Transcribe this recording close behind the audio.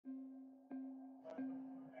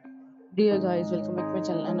Dear guys, welcome back to my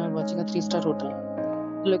channel and are watching a 3-star hotel.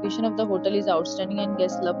 The location of the hotel is outstanding and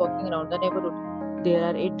guests love walking around the neighborhood. There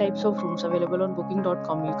are 8 types of rooms available on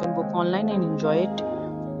booking.com. You can book online and enjoy it.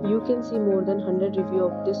 You can see more than 100 reviews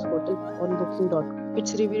of this hotel on booking.com.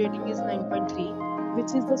 Its review rating is 9.3,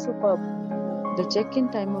 which is the superb. The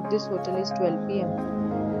check-in time of this hotel is 12 p.m.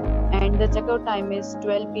 and the checkout time is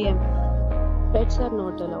 12 p.m. Pets are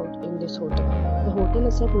not allowed in this hotel. The hotel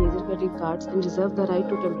accepts major credit cards and reserves the right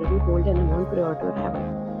to temporarily hold an amount prior to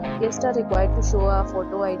arrival. Guests are required to show a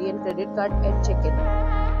photo ID and credit card at check-in.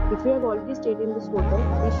 If you have already stayed in this hotel,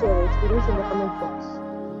 please share your experience in the comment box.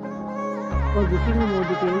 For booking or more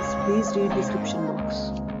details, please read description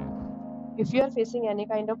box. If you are facing any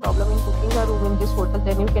kind of problem in booking a room in this hotel,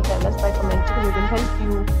 then you can tell us by commenting. We will help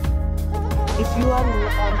you. If you are new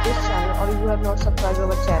on this channel or you have not subscribed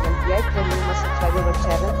our channel yet, then you must subscribe our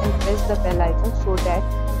channel and press the bell icon so that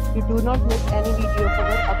you do not miss any video of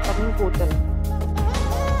our upcoming hotel.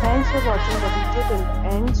 Thanks for watching the video till the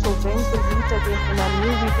end. So friends, will meet again in a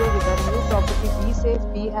new video with a new property. Be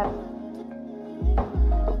safe, be happy.